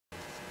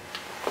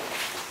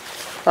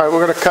Alright,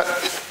 we're going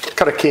to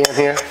cut a can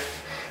here.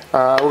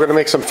 We're going to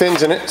make some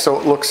fins in it so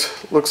it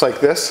looks like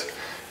this.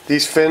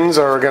 These fins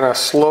are going to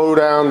slow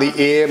down the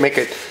air, make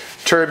it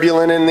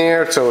turbulent in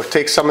there, so it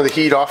takes some of the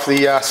heat off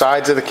the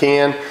sides of the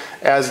can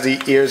as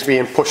the air is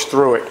being pushed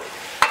through it.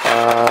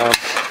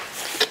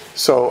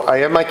 So I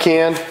have my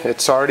can.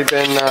 It's already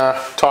been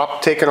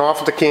top taken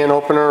off with the can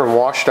opener and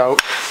washed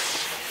out.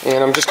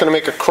 And I'm just going to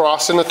make a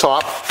cross in the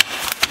top.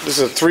 This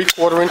is a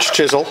 3/4 inch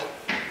chisel.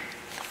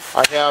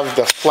 I have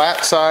the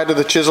flat side of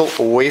the chisel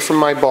away from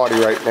my body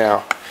right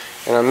now.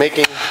 And I'm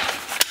making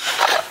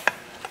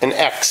an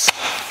X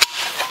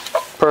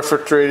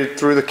perforated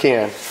through the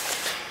can.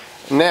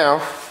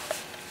 Now,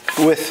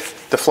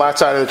 with the flat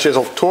side of the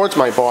chisel towards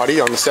my body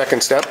on the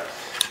second step,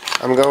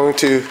 I'm going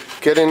to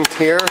get in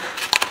here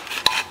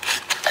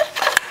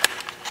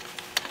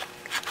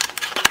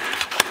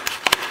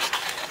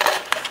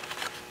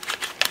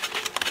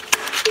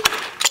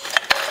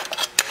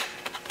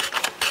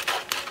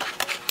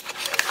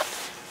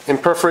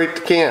and perforate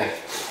the can.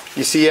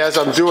 You see, as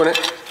I'm doing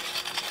it,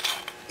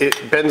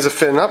 it bends the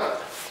fin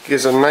up,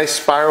 gives a nice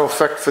spiral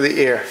effect for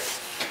the air.